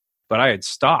incline. But I had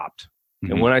stopped.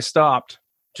 Mm-hmm. And when I stopped,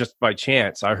 just by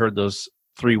chance, I heard those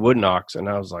 3 wood knocks, and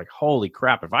I was like, holy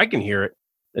crap, if I can hear it,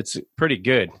 it's pretty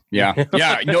good. Yeah.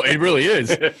 Yeah. No, it really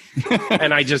is.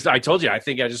 And I told you, I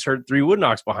think I just heard 3 wood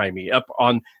knocks behind me up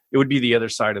on, it would be the other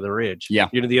side of the ridge. Yeah.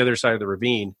 The other side of the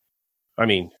ravine.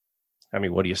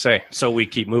 What do you say? So we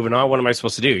keep moving on. What am I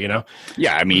supposed to do?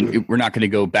 Yeah. We're not going to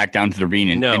go back down to the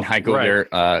ravine and hike over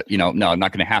there. No,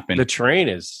 not going to happen. The terrain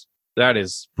is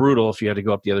brutal if you had to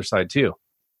go up the other side too.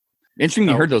 Interesting.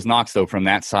 You heard those knocks though from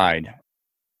that side.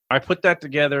 I put that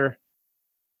together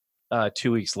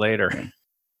 2 weeks later.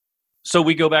 So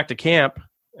we go back to camp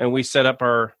and we set up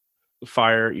our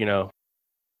fire,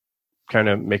 kind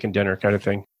of making dinner kind of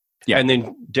thing. Yeah. And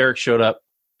then Derek showed up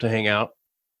to hang out.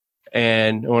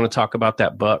 And I want to talk about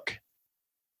that buck.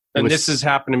 And this has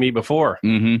happened to me before.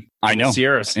 Mm-hmm. I know.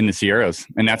 In the Sierras.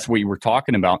 And that's what you were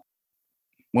talking about.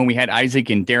 When we had Isaac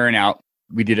and Darren out,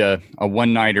 we did a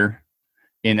one-nighter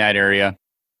in that area.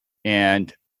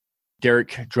 And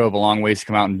Derek drove a long ways to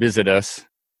come out and visit us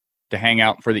to hang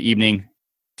out for the evening,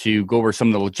 to go over some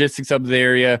of the logistics of the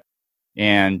area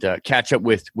and catch up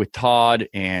with Todd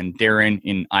and Darren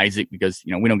and Isaac, because,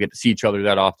 we don't get to see each other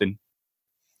that often.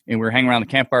 And we were hanging around the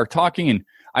campfire talking, and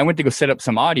I went to go set up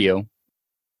some audio,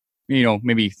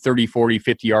 maybe 30, 40,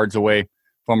 50 yards away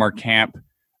from our camp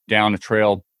down the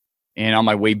trail. And on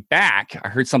my way back, I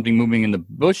heard something moving in the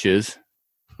bushes,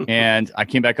 and I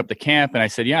came back up to camp, and I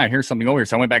said, yeah, I hear something over here.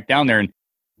 So I went back down there, and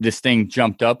this thing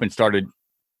jumped up and started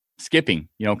skipping,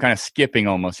 kind of skipping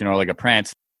almost, like a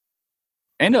prance.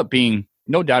 Ended up being,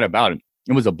 no doubt about it,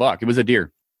 it was a buck. It was a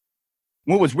deer.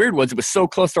 What was weird was it was so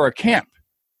close to our camp.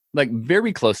 Like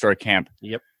very close to our camp.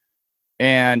 Yep.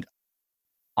 And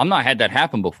I've not had that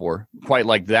happen before, quite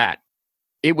like that.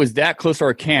 It was that close to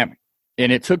our camp,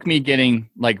 and it took me getting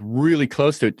like really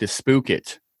close to it to spook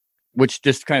it, which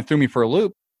just kind of threw me for a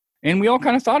loop. And we all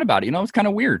kind of thought about it. It was kind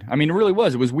of weird. It really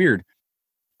was. It was weird.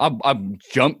 I've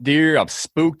jumped deer. I've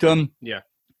spooked them. Yeah.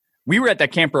 We were at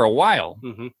that camp for a while,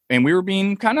 mm-hmm. and we were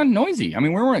being kind of noisy. We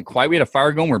weren't quiet. We had a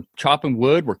fire going. We're chopping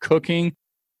wood. We're cooking.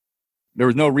 There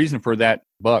was no reason for that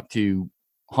buck to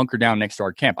hunker down next to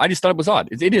our camp. I just thought it was odd.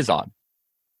 It is odd.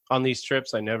 On these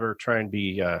trips, I never try and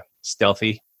be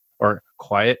stealthy or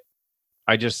quiet.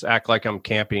 I just act like I'm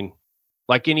camping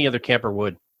like any other camper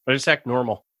would. I just act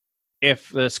normal. If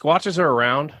the Squatches are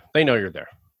around, they know you're there.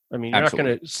 I mean, you're not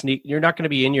going to sneak. You're not going to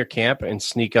be in your camp and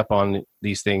sneak up on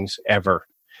these things ever.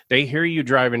 They hear you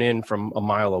driving in from a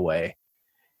mile away.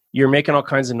 You're making all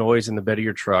kinds of noise in the bed of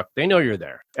your truck. They know you're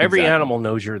there. Every animal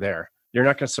knows you're there. You're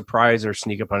not going to surprise or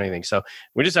sneak up on anything. So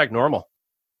we just act normal.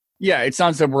 Yeah, it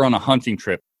sounds like we're on a hunting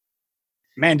trip.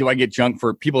 Man, do I get junk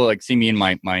for people like see me in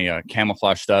my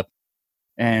camouflage stuff.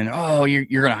 And,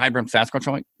 you're going to hide from Sasquatch?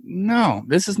 I'm like, no,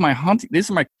 this is my hunting. This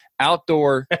is my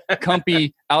outdoor,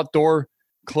 comfy outdoor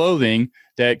clothing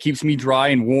that keeps me dry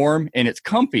and warm, and it's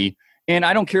comfy. And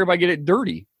I don't care if I get it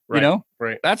dirty. Right,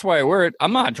 right. That's why I wear it.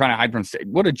 I'm not trying to hide from.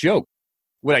 What a joke.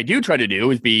 What I do try to do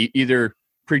is be either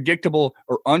predictable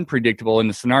or unpredictable in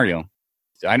the scenario.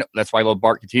 I know that's why I love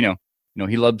Bart Catino.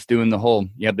 He loves doing the whole.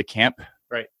 You have the camp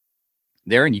right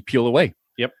there, and you peel away.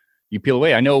 Yep, you peel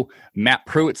away. I know Matt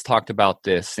Pruitt's talked about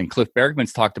this, and Cliff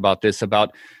Bergman's talked about this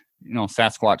about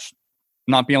Sasquatch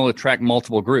not being able to track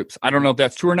multiple groups. I don't know if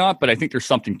that's true or not, but I think there's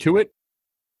something to it.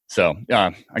 So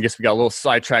I guess we got a little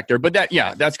sidetracked there, but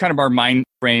that's kind of our mind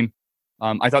frame.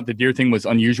 I thought the deer thing was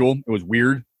unusual. It was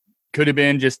weird. Could have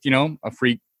been just, a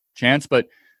freak chance. But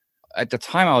at the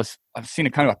time I've seen a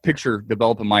kind of a picture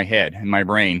develop in my head, in my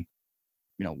brain,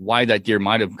 why that deer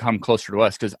might have come closer to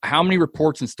us. Because how many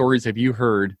reports and stories have you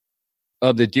heard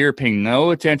of the deer paying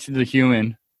no attention to the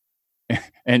human,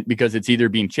 and because it's either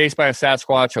being chased by a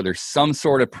Sasquatch or there's some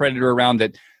sort of predator around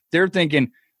that they're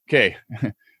thinking, okay,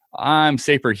 I'm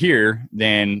safer here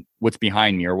than what's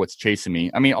behind me or what's chasing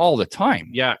me. I mean, all the time.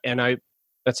 Yeah, and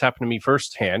that's happened to me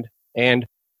firsthand. And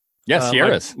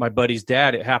Sierras. My buddy's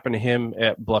dad, it happened to him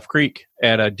at Bluff Creek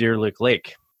at a Deer Lick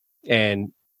Lake.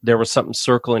 And there was something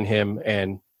circling him,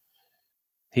 and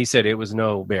he said it was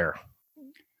no bear.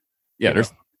 Yeah,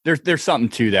 there's something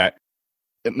to that.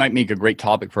 It might make a great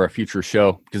topic for a future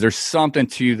show because there's something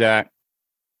to that.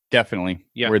 Definitely.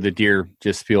 Yeah. Where the deer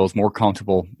just feels more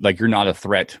comfortable. Like you're not a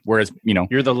threat. Whereas,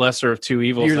 you're the lesser of two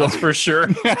evils. That's for sure.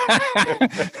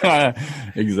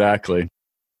 Exactly.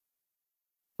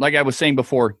 Like I was saying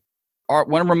before,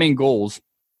 one of our main goals,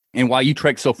 and why you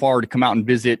trek so far to come out and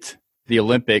visit the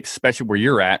Olympics, especially where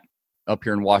you're at up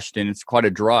here in Washington, it's quite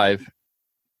a drive.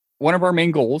 One of our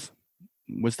main goals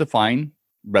was to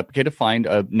replicate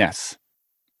a nest.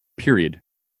 Period.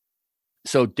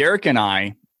 So Derek and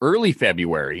I, early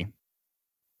February,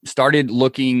 started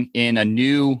looking in a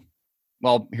new,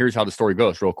 here's how the story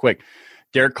goes real quick.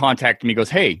 Derek contacted me, goes,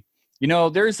 hey,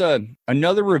 there's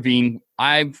another ravine.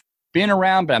 I've been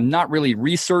around, but I've not really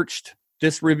researched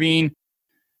this ravine.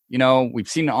 We've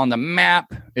seen it on the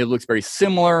map. It looks very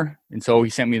similar. And so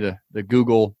he sent me the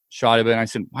Google shot of it. And I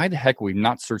said, why the heck have we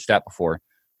not searched that before?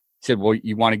 He said, well,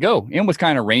 you want to go? And it was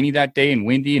kind of rainy that day and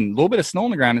windy and a little bit of snow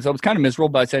on the ground. And so it was kind of miserable,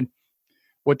 but I said,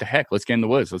 what the heck? Let's get in the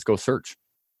woods. Let's go search.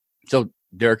 So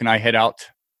Derek and I head out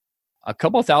a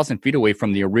couple 1,000 feet away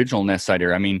from the original nest site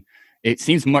area. I mean, it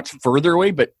seems much further away,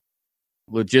 but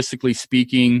logistically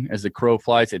speaking, as the crow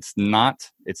flies, it's not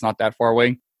that far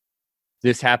away.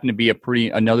 This happened to be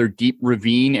another deep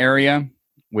ravine area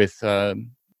with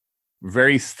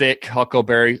very thick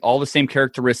huckleberry, all the same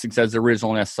characteristics as the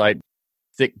original nest site,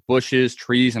 thick bushes,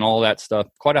 trees, and all that stuff.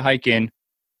 Quite a hike in.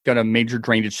 Got a major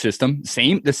drainage system.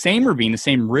 The same ravine, the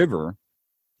same river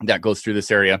that goes through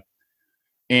this area.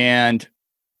 And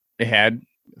it had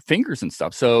fingers and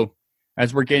stuff. So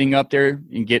as we're getting up there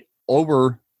and get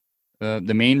over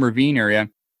the main ravine area,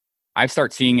 I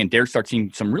start seeing, and Derek starts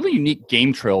seeing, some really unique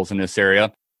game trails in this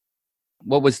area.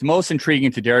 What was most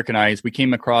intriguing to Derek and I is we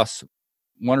came across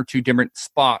one or two different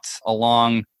spots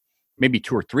along, maybe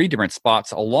two or three different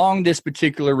spots along this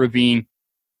particular ravine.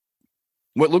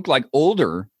 What looked like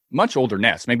much older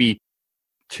nests, maybe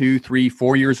 2, 3,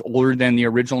 4 years older than the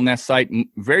original nest site.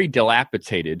 Very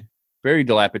dilapidated,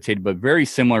 but very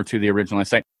similar to the original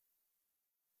nest site.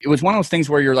 It was one of those things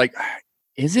where you're like,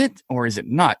 is it or is it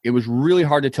not? It was really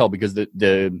hard to tell because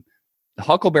the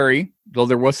huckleberry, though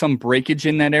there was some breakage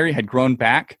in that area, had grown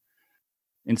back.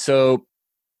 And so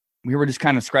we were just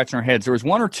kind of scratching our heads. There was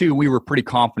one or two we were pretty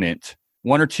confident,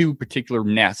 one or two particular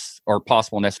nests or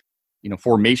possible nest,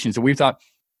 formations that we thought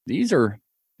these are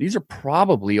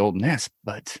probably old nests,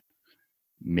 but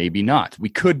maybe not. We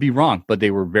could be wrong, but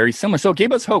they were very similar. So it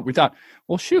gave us hope. We thought,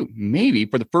 well, shoot, maybe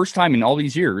for the first time in all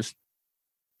these years,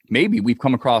 maybe we've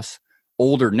come across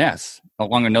older nests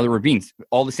along another ravine,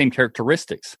 all the same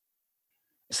characteristics.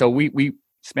 So we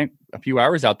spent a few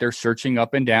hours out there searching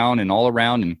up and down and all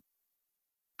around, and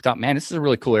thought, man, this is a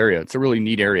really cool area. It's a really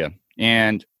neat area.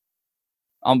 And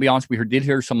I'll be honest, we did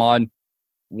hear some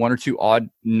one or two odd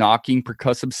knocking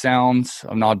percussive sounds,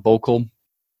 an odd vocal.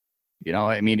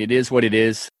 It is what it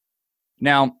is.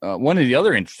 Now, one of the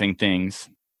other interesting things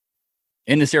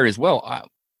in this area as well,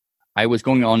 I was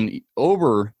going on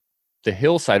over the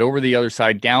hillside, over the other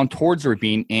side, down towards the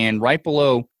ravine, and right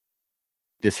below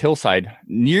this hillside,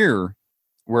 near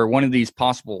where one of these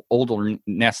possible older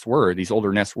nests were,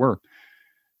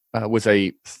 was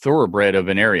a thoroughbred of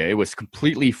an area. It was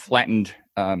completely flattened.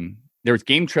 There was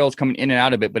game trails coming in and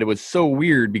out of it, but it was so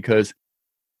weird because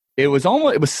it was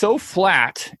so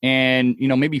flat and,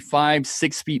 maybe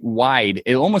 5-6 feet wide.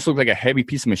 It almost looked like a heavy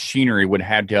piece of machinery would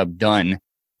have to have done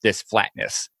this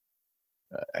flatness.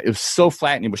 It was so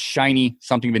flat and it was shiny.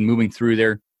 Something had been moving through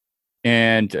there.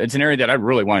 And it's an area that I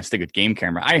really want to stick with game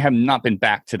camera. I have not been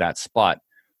back to that spot,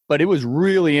 but it was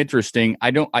really interesting.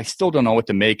 I still don't know what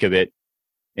to make of it.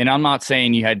 And I'm not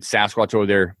saying you had Sasquatch over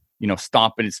there,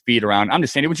 stomping its feet around. I'm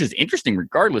just saying it was just interesting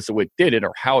regardless of what did it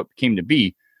or how it came to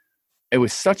be. It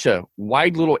was such a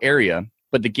wide little area,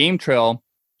 but the game trail,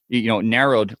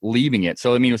 narrowed leaving it.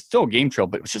 So, it was still a game trail,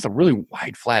 but it was just a really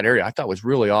wide, flat area. I thought it was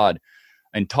really odd.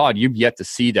 And Todd, you've yet to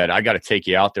see that. I got to take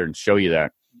you out there and show you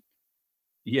that.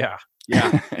 Yeah.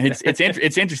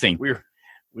 It's interesting.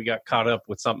 We got caught up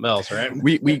with something else, right?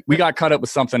 We got caught up with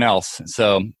something else.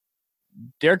 So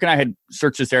Derek and I had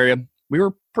searched this area. We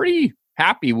were pretty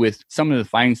happy with some of the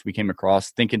findings we came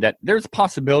across, thinking that there's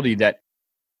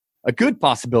a good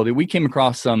possibility we came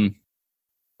across some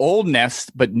old nests,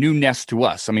 but new nests to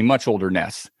us. Much older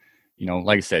nests.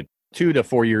 Like I said, 2 to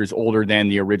 4 years older than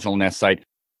the original nest site.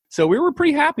 So we were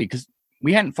pretty happy because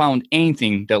we hadn't found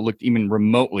anything that looked even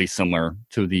remotely similar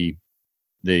to the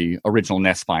original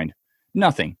nest find.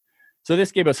 Nothing. So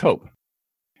this gave us hope.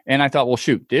 And I thought, well,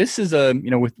 shoot, this is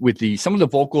with some of the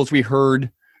vocals we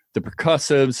heard, the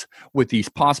percussives, with these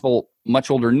possible much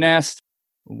older nests,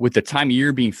 with the time of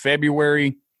year being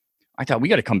February, I thought we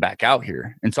got to come back out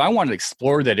here. And so I wanted to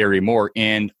explore that area more.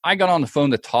 And I got on the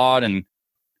phone to Todd and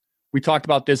we talked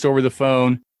about this over the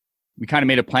phone. We kind of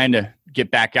made a plan to get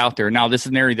back out there. Now, this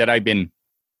is an area that I've been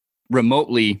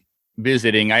remotely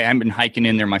visiting. I haven't been hiking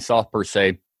in there myself per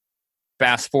se.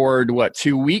 Fast forward,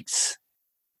 2 weeks?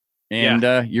 And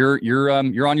you're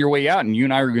on your way out, and you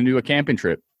and I are going to do a camping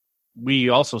trip. We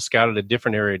also scouted a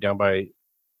different area down by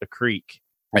the creek.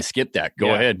 I skipped that.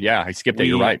 Go ahead. Yeah, I skipped that.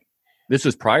 You're right. This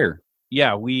was prior.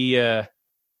 Yeah, we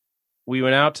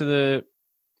went out to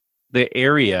the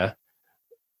area,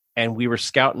 and we were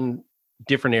scouting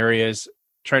different areas,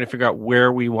 trying to figure out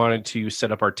where we wanted to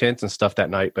set up our tents and stuff that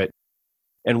night,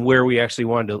 and where we actually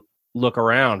wanted to look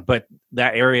around. But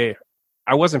that area,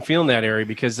 I wasn't feeling that area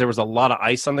because there was a lot of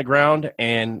ice on the ground,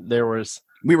 and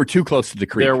we were too close to the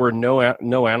creek. There were no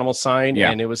animal sign,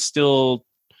 and it was still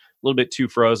a little bit too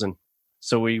frozen.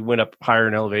 So we went up higher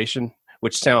in elevation,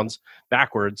 which sounds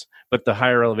backwards, but the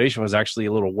higher elevation was actually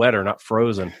a little wetter, not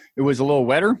frozen. It was a little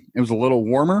wetter. It was a little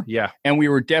warmer. Yeah. And we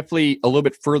were definitely a little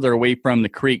bit further away from the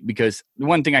creek because the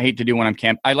one thing I hate to do when I'm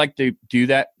camping, I like to do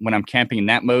that when I'm camping in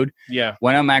that mode. Yeah.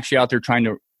 When I'm actually out there trying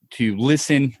to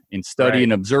listen and study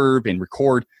and observe and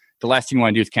record, the last thing you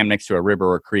want to do is camp next to a river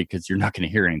or a creek because you're not going to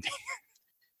hear anything.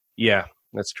 Yeah,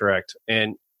 that's correct.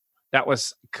 And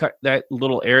that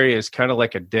little area is kind of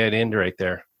like a dead end right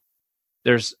there.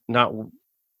 There's not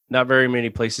very many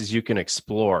places you can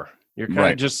explore. You're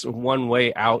kind of just one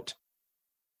way out,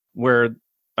 where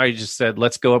I just said,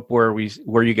 let's go up where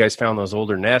you guys found those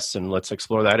older nests and let's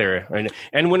explore that area.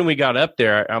 And when we got up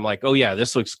there, I'm like, oh yeah,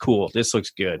 this looks cool. This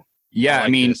looks good. Yeah.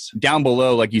 Down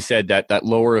below, like you said, that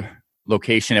lower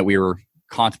location that we were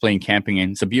contemplating camping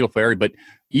in, it's a beautiful area, but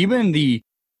even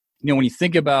when you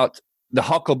think about the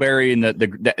huckleberry and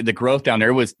the growth down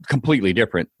there, it was completely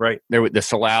different. Right.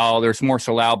 There's more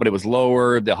salal, but it was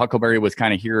lower. The huckleberry was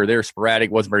kind of here or there, sporadic,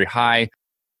 wasn't very high.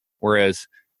 Whereas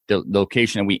the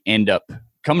location that we end up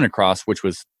coming across, which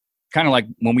was kind of like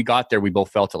when we got there, we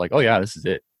both felt it like, oh yeah, this is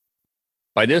it.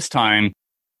 By this time,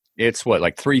 it's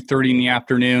 3:30 in the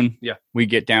afternoon. Yeah. We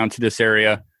get down to this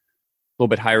area, a little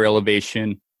bit higher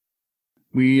elevation.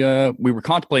 We were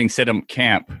contemplating setting up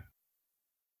camp.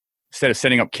 Instead of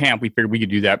setting up camp, we figured we could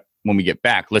do that when we get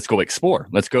back. Let's go explore.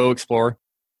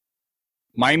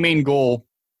 My main goal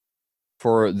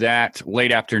for that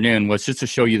late afternoon was just to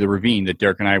show you the ravine that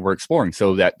Derek and I were exploring,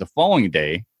 so that the following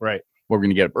day, we're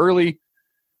going to get up early.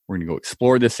 We're going to go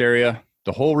explore this area,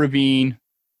 the whole ravine,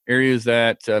 areas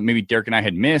that maybe Derek and I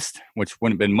had missed, which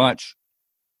wouldn't have been much.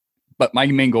 But my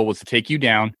main goal was to take you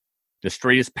down the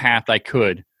straightest path I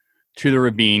could to the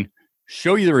ravine,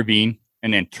 show you the ravine,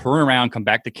 and then turn around, come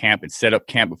back to camp, and set up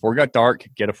camp before it got dark,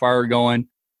 get a fire going,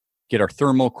 get our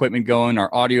thermal equipment going,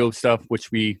 our audio stuff,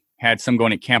 which we had some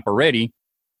going at camp already.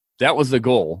 That was the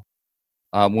goal.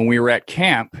 When we were at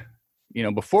camp,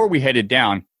 before we headed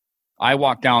down, I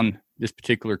walked down this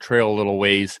particular trail a little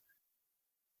ways.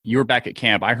 You were back at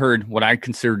camp. I heard what I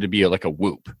considered to be like a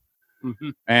whoop.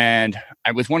 And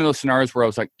I was one of those scenarios where I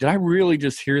was like, did I really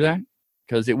just hear that?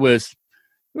 Because it was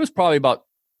probably about,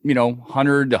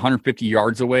 100 to 150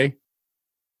 yards away.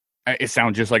 It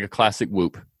sounded just like a classic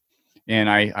whoop. And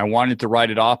I wanted to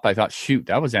write it off. But I thought, shoot,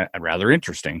 that was rather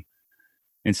interesting.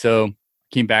 And so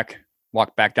came back,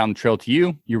 walked back down the trail to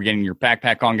you. You were getting your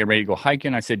backpack on, getting ready to go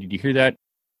hiking. I said, did you hear that?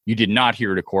 You did not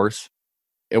hear it, of course.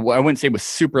 I wouldn't say it was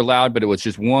super loud, but it was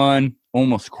just one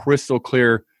almost crystal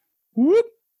clear whoop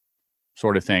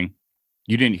sort of thing.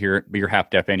 You didn't hear it, but you're half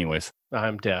deaf anyways.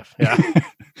 I'm deaf. Yeah.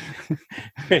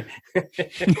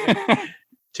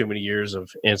 Too many years of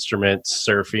instruments,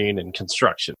 surfing, and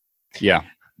construction. Yeah,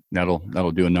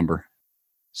 that'll do a number.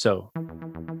 So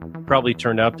probably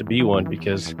turned out to be one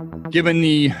because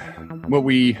given what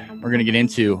we are going to get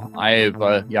into, I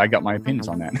got my opinions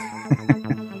on that.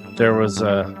 There was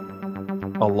a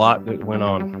lot that went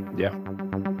on. Yeah.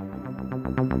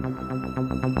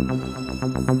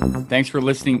 Thanks for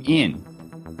listening in,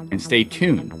 and stay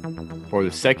tuned for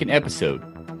the second episode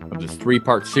of this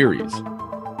 3-part series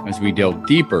as we delve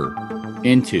deeper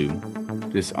into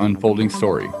this unfolding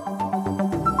story.